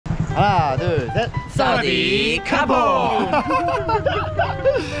하나, 둘, 셋. 사디 카보.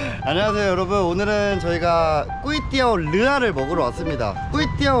 안녕하세요 여러분. 오늘은 저희가 꾸이띠아오 르아를 먹으러 왔습니다.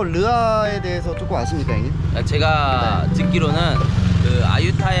 꾸이띠아오 르아에 대해서 조금 아십니까 형님? 제가 네. 듣기로는 그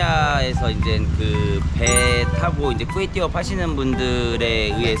아유타야에서 이제 그 배 타고 이제 꾸이띠아오 파시는 분들에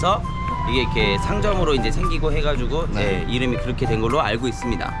의해서 이게 이렇게 상점으로 이제 생기고 해가지고 네. 이름이 그렇게 된 걸로 알고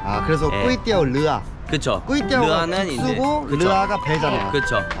있습니다. 아 그래서 네. 꾸이띠아오 르아. 그쵸. 꾸이띠아오가 르아는 국수고 이제 르아가 배잖아요.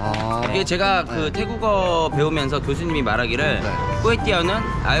 그쵸. 아. 이게 제가 그 네. 태국어 배우면서 교수님이 말하기를 네. 꾸이띠아오는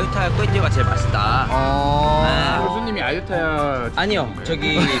아유타야 꾸이띠아오가 제일 맛있다. 네. 교수님이 아유타야 아니요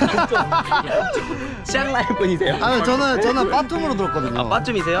저기 샹라이 분이세요? 아니 저는 빠툼으로 들었거든요. 아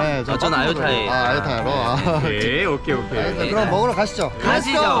빠tum이세요? 네, 저는 아유타에. 아 아유타야로. 아. 오케이 오케이 오케이. 알겠어요. 그럼 먹으러 가시죠.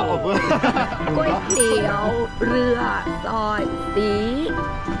 가시죠. 뭐야? ก๋วยเตี๋ยวเรือซอยสี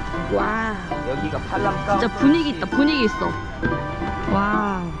와우. 여기가 팔람가. 진짜 분위기 있다. 분위기 있어.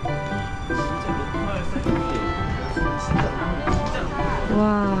 와우.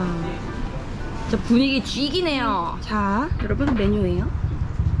 와. 진짜 분위기 쥐기네요. 자, 여러분 메뉴예요.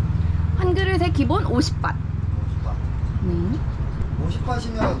 한 그릇에 기본 50밭. 네.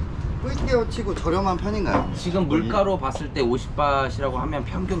 50바시면 꾸이띠아오 치고 저렴한 편인가요? 지금 물가로 봤을 때 50밭이라고 하면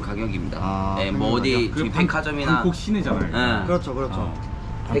평균 가격입니다. 아, 네, 뭐 평균 어디 가격. 저기 백화점이나 방콕 시내잖아요. 네. 그렇죠 그렇죠.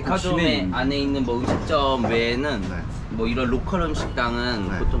 백화점에 안에 있는 뭐 음식점 외에는 네. 뭐 이런 로컬 음식당은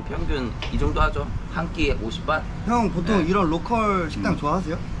네. 보통 평균 이 정도 하죠. 한 끼에 50밭. 형 보통 네. 이런 로컬 식당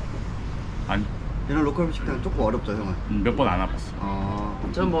좋아하세요? 아니 이런 로컬 식당 조금 어렵죠 형은? 몇 번 안 와봤어.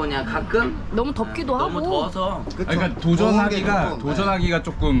 전 뭐 그냥 가끔 너무 덥기도 하고. 너무 더워서 그쵸? 그러니까 더운 게 도전하기가 조금, 도전하기가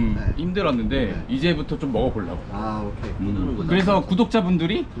조금 네. 힘들었는데 네. 이제부터 좀 먹어보려고. 아 오케이. 그래서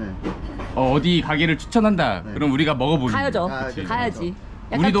구독자분들이 네. 어디 가게를 추천한다. 네. 그럼 우리가 먹어보는. 가야죠. 가야지. 가야지.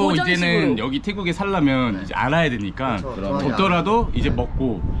 약간 우리도 도전식으로. 이제는 여기 태국에 살려면 네. 이제 알아야 되니까 그쵸, 그럼. 덥더라도 이제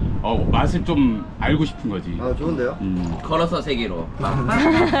먹고 맛을 좀 알고 싶은 거지. 아 좋은데요? 걸어서 세계로.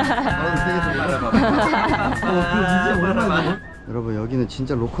 여러분 여기는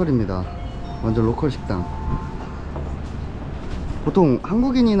진짜 로컬입니다. 완전 로컬 식당. 보통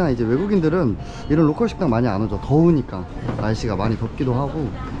한국인이나 이제 외국인들은 이런 로컬 식당 많이 안 오죠. 더우니까 날씨가 많이 덥기도 하고.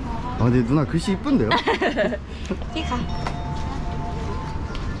 아 근데 누나 글씨 이쁜데요? พี่คะ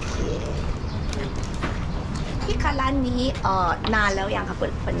พี่คะร้านนี้นานแล้วยังคะเปิ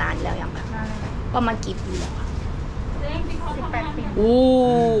ดนานแล้วยังคะประมาณกี่ปีแล้วคะ18 ปี โอ้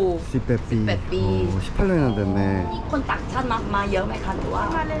 18ปี 18 ปี โอ้18년이나 됐네. มีคนต่างชาติมาเยอะไหมคะหรือว่า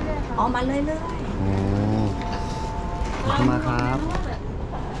มาเรื่อยๆอ๋อมาเรื่อย 오. 감사합니다.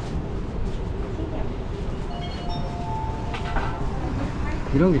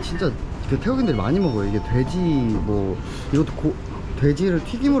 이런 게 진짜 그 태국인들이 많이 먹어요. 이게 돼지 뭐 이것도 돼지를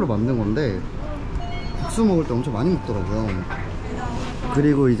튀김으로 만든 건데 국수 먹을 때 엄청 많이 먹더라고요.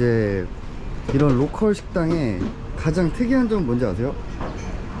 그리고 이제 이런 로컬 식당에 가장 특이한 점은 뭔지 아세요?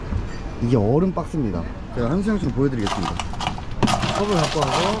 이게 얼음 박스입니다. 제가 한수형 좀 보여드리겠습니다. 컵을 갖고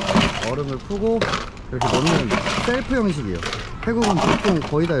와서 얼음을 푸고 이렇게 넣는 셀프 형식이에요. 태국은 보통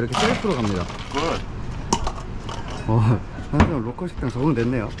거의 다 이렇게 셀프로 갑니다. 한수형 로컬 식당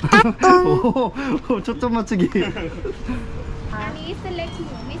적응됐네요. 오, 초점 맞추기. อันนี้เส้นเล็กห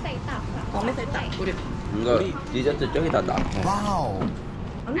มูไม่ใส่ตับค่ะ ๆอ๋อไม่ใส่ตับอุดิ 이거 디저트 저기다 놔. 와우.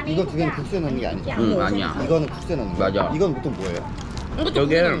 이거 두 개는 국수에 넣는 게 아니죠? 응 아니야. 이거는 국수에 넣는 거. 맞아. 이건 보통 뭐예요? 이것도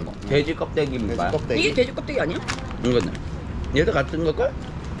저게 굽는 거. 돼지 껍데기입니다. 돼지 껍데기. 이게 돼지 껍데기 아니야? 이거는 얘도 같은 걸걸?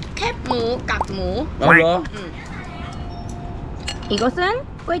 캡 무, 깍무. 알아? 이것은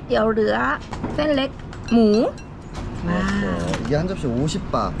꾸이띠아오เรือ 셀렉 무. 와, 이게 한 접시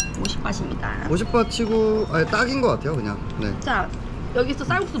 50바. 50밭입니다. 50바 치고 아니 딱인 것 같아요 그냥. 네. 자, 여기서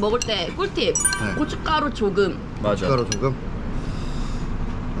쌀국수 먹을 때 꿀팁. 네. 고춧가루 조금. 맞아. 고춧가루 조금.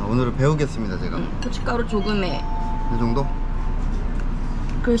 오늘은 배우겠습니다 제가. 고춧가루 조금에 이 정도?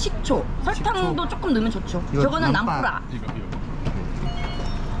 그 식초, 설탕도 조금 넣으면 좋죠. 이거 저거는 남바. 남프라.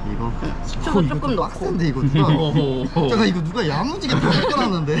 이거. 식초도 조금 넣고. 빡센데 이거 누가? 잠깐 이거 누가 야무지게 다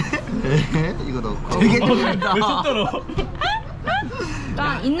섞어놨는데? 네, 이거 넣고. 되게 좋다.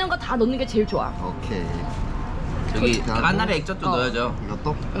 그러니까 있는 거 다 넣는 게 제일 좋아. 오케이. 저기 하고. 까나리 액젓도 넣어야죠.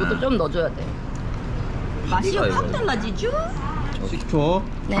 이것도. 이것도 좀 넣어줘야 돼. 맛이 이거, 확 이거. 달라지죠? 식초.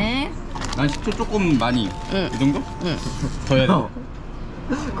 네. 난 식초 조금 많이. 응. 이 정도? 응. 더 해야 돼.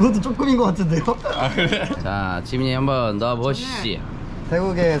 그것도 조금인 것 같은데요? 아 그래? 자, 지민이 한번 넣어보시지.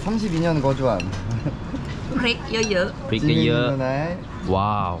 태국에 32년 거주한 브렉 여 지민 브리크요. 누나의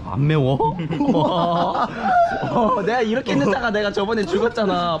와우, 안 매워? 내가 이렇게 늦다가 내가 저번에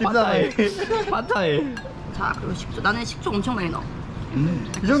죽었잖아. 딥사이. 빠타이. 자, 그리고 식초. 나는 식초 엄청 많이 넣어.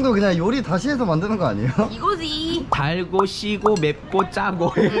 이 정도 그냥 요리 다시 해서 만드는 거 아니에요? 이거지. 달고 시고 맵고 짜고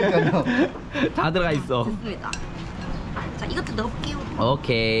그러니까요. 다 들어가 있어. 됐습니다. 자, 이것도 넣을게요.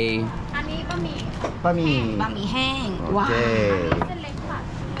 오케이. อันนี้บะหมี่ 빠미. 마미 행. 와. 오케이. เส้นเล็กผัด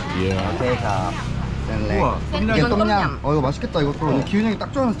예. 오케이, 가. 셀렉. 우와, 이게 이건 똠얌. 이거 맛있겠다. 이것도 기훈 형이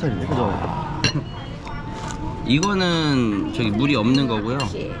딱 좋아하는 스타일이네. 그죠? 이거는 저기 물이 없는 거고요.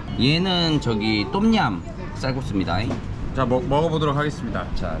 오케이. 얘는 저기 똠얌 쌀국수입니다. 자 먹어보도록 하겠습니다.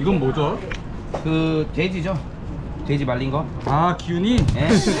 자, 이건 뭐죠? 그 돼지죠? 돼지 말린 거? 아 기운이? 예.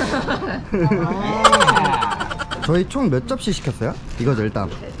 저희 총 몇 접시 시켰어요? 이거죠, 일단.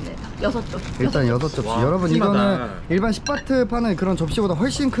 네. 6점. 일단 6접시. 와, 여러분, 푸짐하다. 이거는 일반 10바트 파는 그런 접시보다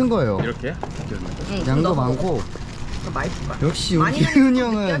훨씬 큰 거예요. 이렇게? 양도 많고. 맛있을 거야. 역시 우리 많이 기훈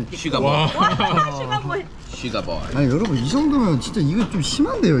형은. 슈가볼. 와. 슈가볼. 슈가볼. 아니, 여러분, 이 정도면 진짜 이거 좀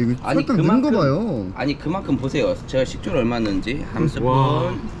심한데요? 이거 아니 설탕 넣은 거 봐요. 아니 그만큼 보세요. 제가 식초를 얼마 넣는지 한 스푼,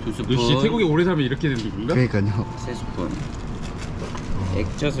 와. 두 스푼, 역시 태국에 오래 살면 이렇게 되는 건가? 그러니까요. 세 스푼.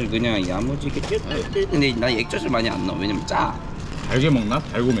 액젓을 그냥 야무지게 쭈쭈쭈. 근데 나 액젓을 많이 안 넣어. 왜냐면 짜. 달게 먹나?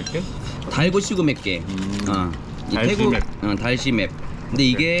 달고 맵게? 달고 시고 맵게. 이 달시맵. 달시맵. 근데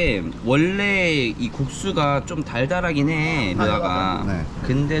이게 원래 이 국수가 좀 달달하긴 해, 르아가. 네.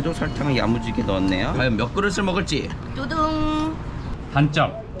 근데도 설탕을 야무지게 넣었네요. 과연 몇 그릇을 먹을지. 뚜둥.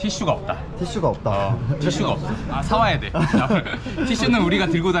 단점 티슈가 없다. 티슈가 없다. 티슈가 없어. 아 사와야 돼. 티슈는 우리가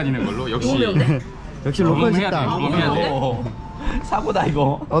들고 다니는 걸로. 역시 역시 로컬 녹음해야 돼, 식당. 녹음해야 돼. 오, 사고다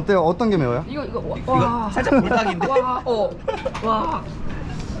이거. 어때요? 어떤 게 매워요? 이거 와. 이거 살짝 불닭인데. 와. 와.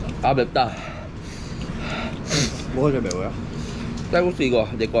 아 맵다. 뭐가 제일 매워요? 쌀국수 이거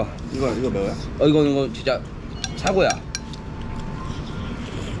내 거. 이거 매워요? 이거 진짜 사고야.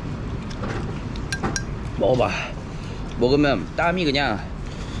 먹어봐. 먹으면 땀이 그냥.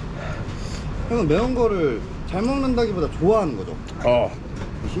 형은 매운 거를 잘 먹는다기보다 좋아하는 거죠?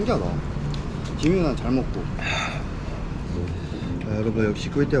 신기하다. 지민은 잘 먹고. 여러분 역시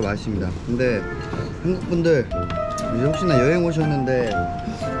꿀떼가 맛있습니다. 근데 한국 분들 이제 혹시나 여행 오셨는데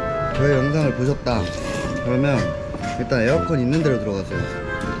저의 영상을 보셨다 그러면 일단 에어컨 있는 데로 들어가세요.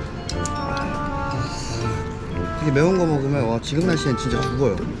 되게 매운 거 먹으면 와 지금 날씨엔 진짜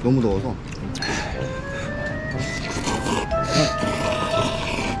죽어요. 너무 더워서.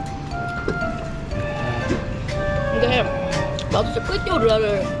 근데 나도 진짜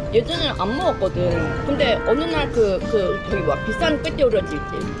꿀띠오르를 예전에 안 먹었거든. 근데 어느 날 저기 뭐야 비싼 꿀띠오르집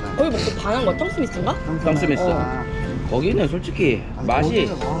있지. 거기 먹고 반한 거야. 텅스미스인가? 깜스미스. 거기는 솔직히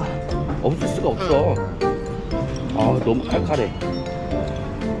맛이 없을 수가 없어. 아 너무 칼칼해.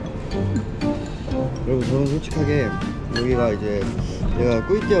 여러분 저는 솔직하게 여기가 이제 제가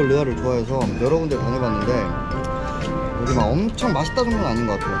꿀띠오 르아를 좋아해서 여러 군데 다녀봤는데 여기 막 엄청 맛있다 정도는 아닌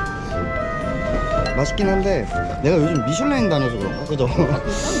것 같아요. 맛있긴 한데 내가 요즘 미슐랭 다녀서 그런가? 그죠?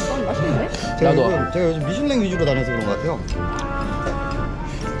 난 맛있는데? 나도. 제가 요즘 미슐랭 위주로 다녀서 그런 것 같아요.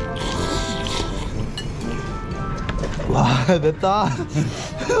 와 맵다.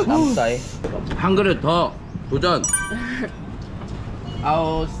 남사이. 한 그릇 더 도전.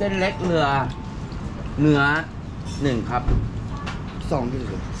 아우 셀렉 르아. 르아 1 ครับ 쌍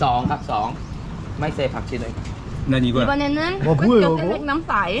해주세요. 2 ครับ 2 ไม่ใส่ผักชีด้วย 난 이거야. 이번에는 와, 꿀띠오 뭐예요, 셀렉 이거?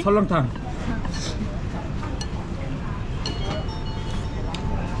 남사이. 설렁탕.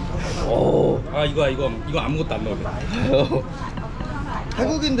 오. 아 이거 아무것도 안 넣어.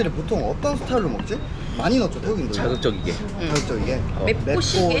 태국인들이 보통 어떤 스타일로 먹지? 많이 넣죠 태국인들. 자극적이게. 자극적이게. 맵고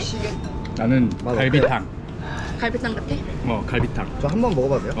시게. 나는 맛 갈비탕. 갈비탕 같아? 갈비탕. 저 한번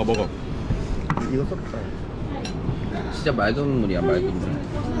먹어봐도 돼요? 먹어. 이거 섞다. 진짜 맑은 물이야 맑은 물.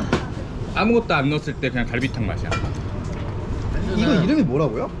 아무것도 안 넣었을 때 그냥 갈비탕 맛이야. 이거 이름이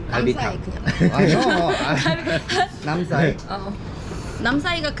뭐라고요? 갈비탕. 남사이 그냥. 아니요. 남사이.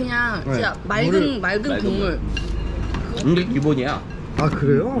 남사이가 그냥 네. 진짜 물을- 맑은 국물. 이게 기본이야. 아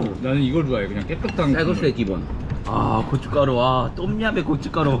그래요? 나는 이걸 좋아해. 그냥 깨끗한. 쌀국수의 기본. 아 고춧가루. 와 똠얌의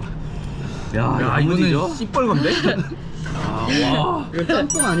고춧가루. 야 이거는 시뻘건데? 아, 와. 이거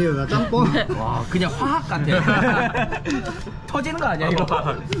짬뽕 아니에요 나 짬뽕. 와 그냥 화학 같아. 터지는 거 아니야 이거?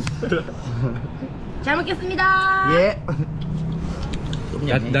 잘 먹겠습니다. 예.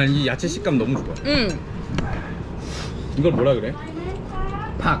 난 이 야채 식감 너무 좋아. 이걸 뭐라 그래?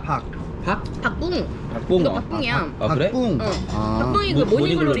 팍. ผัก 팍? 닭붕. 닭붕어. 이거 닭붕이야. 아 그래? 닭붕. 응. 아. 닭붕이 그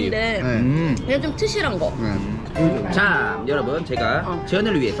모닝글로리인데 네. 그냥 좀 트실한 거. 네. 자 여러분 제가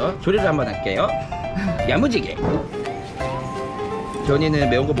지연이를 위해서 조리를 한번 할게요. 야무지게. 지연이는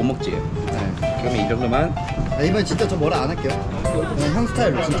매운 거 못 먹지? 네. 그러면 이 정도만. 아, 이번에 진짜 저 뭐라 안 할게요. 그냥 형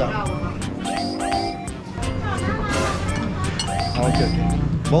스타일로 진짜. 아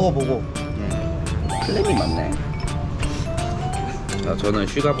오케이. 먹어보고. 클램이 많네. 자, 저는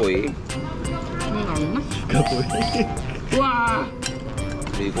슈가보이. 슈가보이. 우와.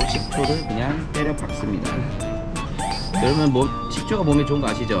 그리고 식초를 그냥 때려 박습니다. 여러분 식초가 몸에 좋은 거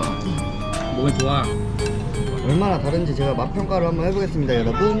아시죠? 몸에 좋아. 얼마나 다른지 제가 맛 평가를 한번 해보겠습니다,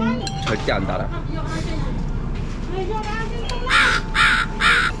 여러분. 절대 안 달아.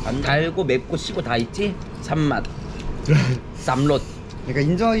 안 달고 맵고 시고 다 있지? 산맛. 쌈롯.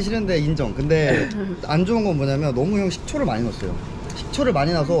 그러니까 인정하기 싫은데 인정. 근데 안 좋은 건 뭐냐면 너무 형 식초를 많이 넣었어요. 식초를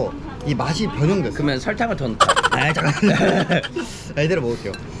많이 넣어서 이 맛이 변형됐어. 그러면 설탕을 더 넣자. 아 잠깐. 이대로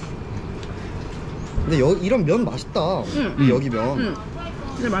먹을게요. 근데 이런 면 맛있다. 여기 면.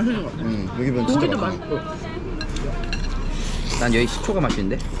 근데 맛있는 거 같아. 여기 면 진짜 고기도 맛있어. 맛있고. 난 여기 식초가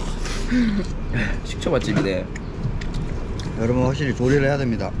맛있는데? 식초 맛집이네. 여러분 확실히 조리를 해야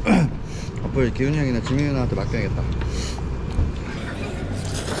됩니다. 앞으로 기훈이 형이나 지민이 형한테 맡겨야겠다.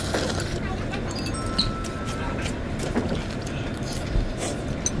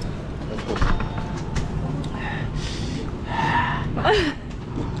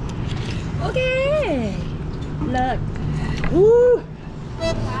 오케이. 락.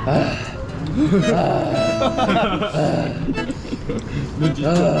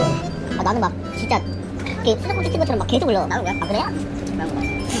 나는 막 진짜 이렇게 수도꼭지 친 것처럼 막 계속 올려. 나는 거야? 아 그래요?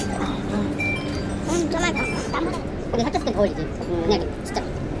 좀 할까? 땀 거기 살쪘을 때 더 올리지. 그냥 진짜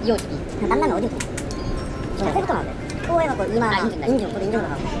 252. 땀나면 어디 있어? 진짜 코부터 나오네. 코 해갖고 이마 인중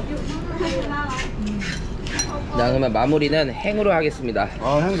가고. 자, 그러면 마무리는 행으로 하겠습니다.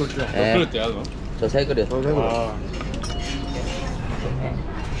 아 형 좋죠. 네. 그랬대요, 너. 저 세 그릇.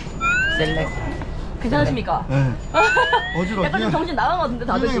 셀렉. 괜찮으십니까? 네. 어지러워. 약간 좀 정신 나간 것 같은데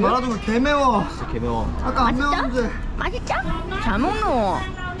다들 형이 지금? 말하던 거 개매워. 개매워. 아까 안 매웠는데. 맛있죠? 잘 먹노.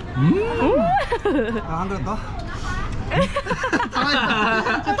 한 그릇 더?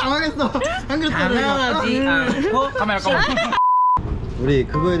 당황했어. 한 그릇 더. 당황하지 않고 카메라 꺼. 우리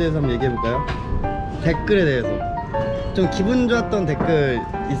그거에 대해서 한번 얘기해볼까요? 댓글에 대해서. 좀 기분 좋았던 댓글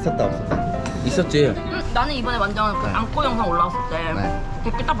있었다 없었다? 있었지. 나는 이번에 완전 그 네. 안고 영상 올라왔을 때 네.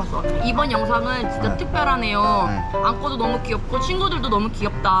 댓글 딱 봤어. 이번 영상은 진짜 네. 특별하네요. 네. 안고도 너무 귀엽고 친구들도 너무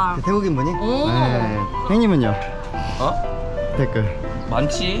귀엽다. 그 태국인 분이? 오. 네. 형님은요? 어? 댓글.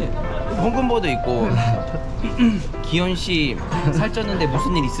 많지. 홍금보도 있고. 기현씨 살쪘는데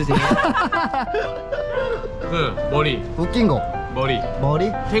무슨 일 있으세요? 그 머리. 웃긴 거. 머리.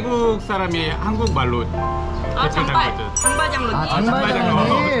 머리? 태국 사람이 한국말로 아 장발. 장로님. 장발장로님. 아,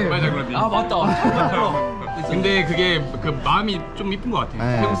 장발장로님. 장로님. 아 맞다. 근데 그게 그 마음이 좀 이쁜 것 같아.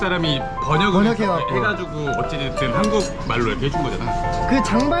 네. 태국 사람이 번역을 번역해갖고. 해가지고 어찌됐든 한국말로 이렇게 해준 거잖아. 그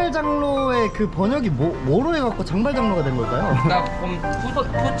장발장로의 그 번역이 뭐로 해갖고 장발장로가 된 걸까요? 그러니까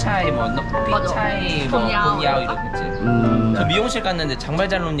푸차이 뭐 피차이 뭐 봄야오. 봄야오 이렇겠지. 저 미용실 갔는데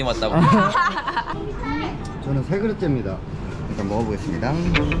장발장로님 왔다고. 저는 세 그릇째입니다. 일단 먹어보겠습니다.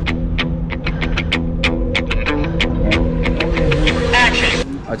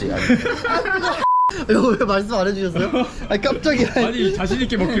 아직. 이거 왜 말씀 안 해주셨어요? 아니 깜짝이야. 아니 자신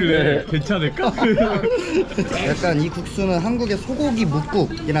있게 먹길래 괜찮을까? 약간 이 국수는 한국의 소고기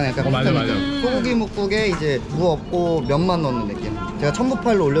묵국이랑 약간 맞아, 비슷한 맞아. 느낌. 소고기 묵국에 이제 무 없고 면만 넣는 느낌. 제가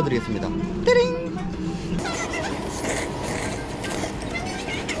첨부파일로 올려드리겠습니다. 띠링.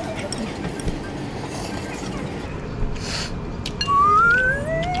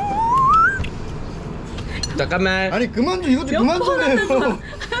 잠깐만. 아니 그만 좀 이것 좀 그만 좀 해요.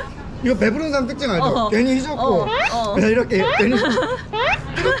 이거 배부른 사람 특징 알죠? 괜히 희적고 그냥 이렇게 괜히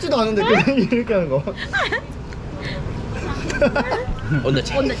뜨겁지도 않은데 그냥 이렇게 하는 거.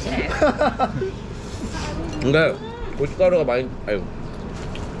 언더체. 언더체. 그러니까 고춧가루가 많이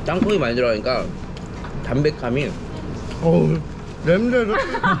땅콩이 많이 들어가니까 담백함이. 어우 냄새를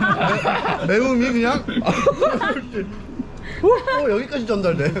매움이 그냥 여기까지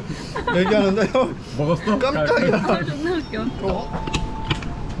전달돼. 얘기하는데 먹었어? 깜짝이야. 존나 웃겨.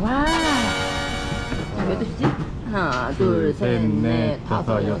 와. 자, 몇 도시지? 하나, 둘, 셋, 넷,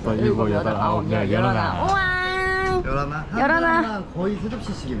 다섯, 여섯, 일곱, 여덟, 아홉, 열, 열하나. 우와. 열하나 거의 세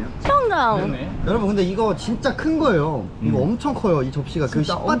접시씩이네요. 청정. 여러분 근데 이거 진짜 큰 거예요. 이거 엄청 커요. 이 접시가 그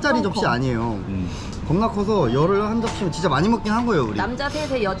진짜 10바짜리 엄청 접시 커. 아니에요. 겁나 커서 열을 한 접시면 진짜 많이 먹긴 한 거예요 우리. 남자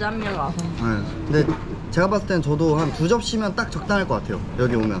셋에 여자 한 명 와서. 네. 근데 제가 봤을 땐 저도 한 2접시면 딱 적당할 것 같아요.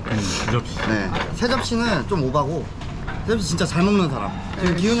 여기 오면. 두 접시. 네. 3접시는 좀 오바고 3접시 진짜 잘 먹는 사람.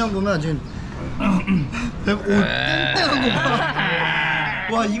 지금 기훈이 형 보면 지금 땡땡한 거 봐.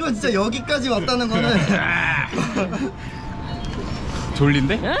 와 이거 진짜 여기까지 왔다는 거는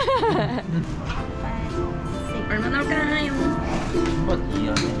졸린데? 얼마 나올까요?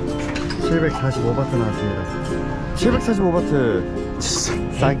 745바트 나왔습니다. 745바트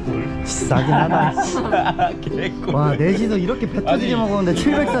싸긴 하다. 개꿀. 와, 내지도 이렇게 배 터지게 먹었는데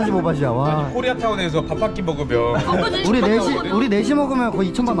 745바트야. 와. 코리아타운에서 밥 한 끼 먹으면 우리 넷이 먹으면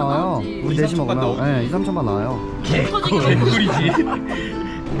거의 2,000바 나와요. 우리 넷이 2,000바 먹으면 나오지. 네, 2,000~3,000바 나와요. 개꿀이지.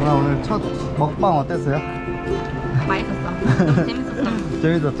 누나 오늘 첫 먹방 어땠어요? 맛있었어. 너무 재밌었어.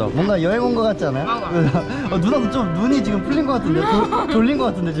 재밌었죠? 뭔가 여행 온 거 같지 않아요? 누나도 좀 눈이 지금 풀린 거 같은데? 졸린 거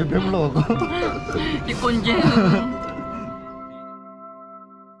같은데 지금 배불러갖고. 이건 이제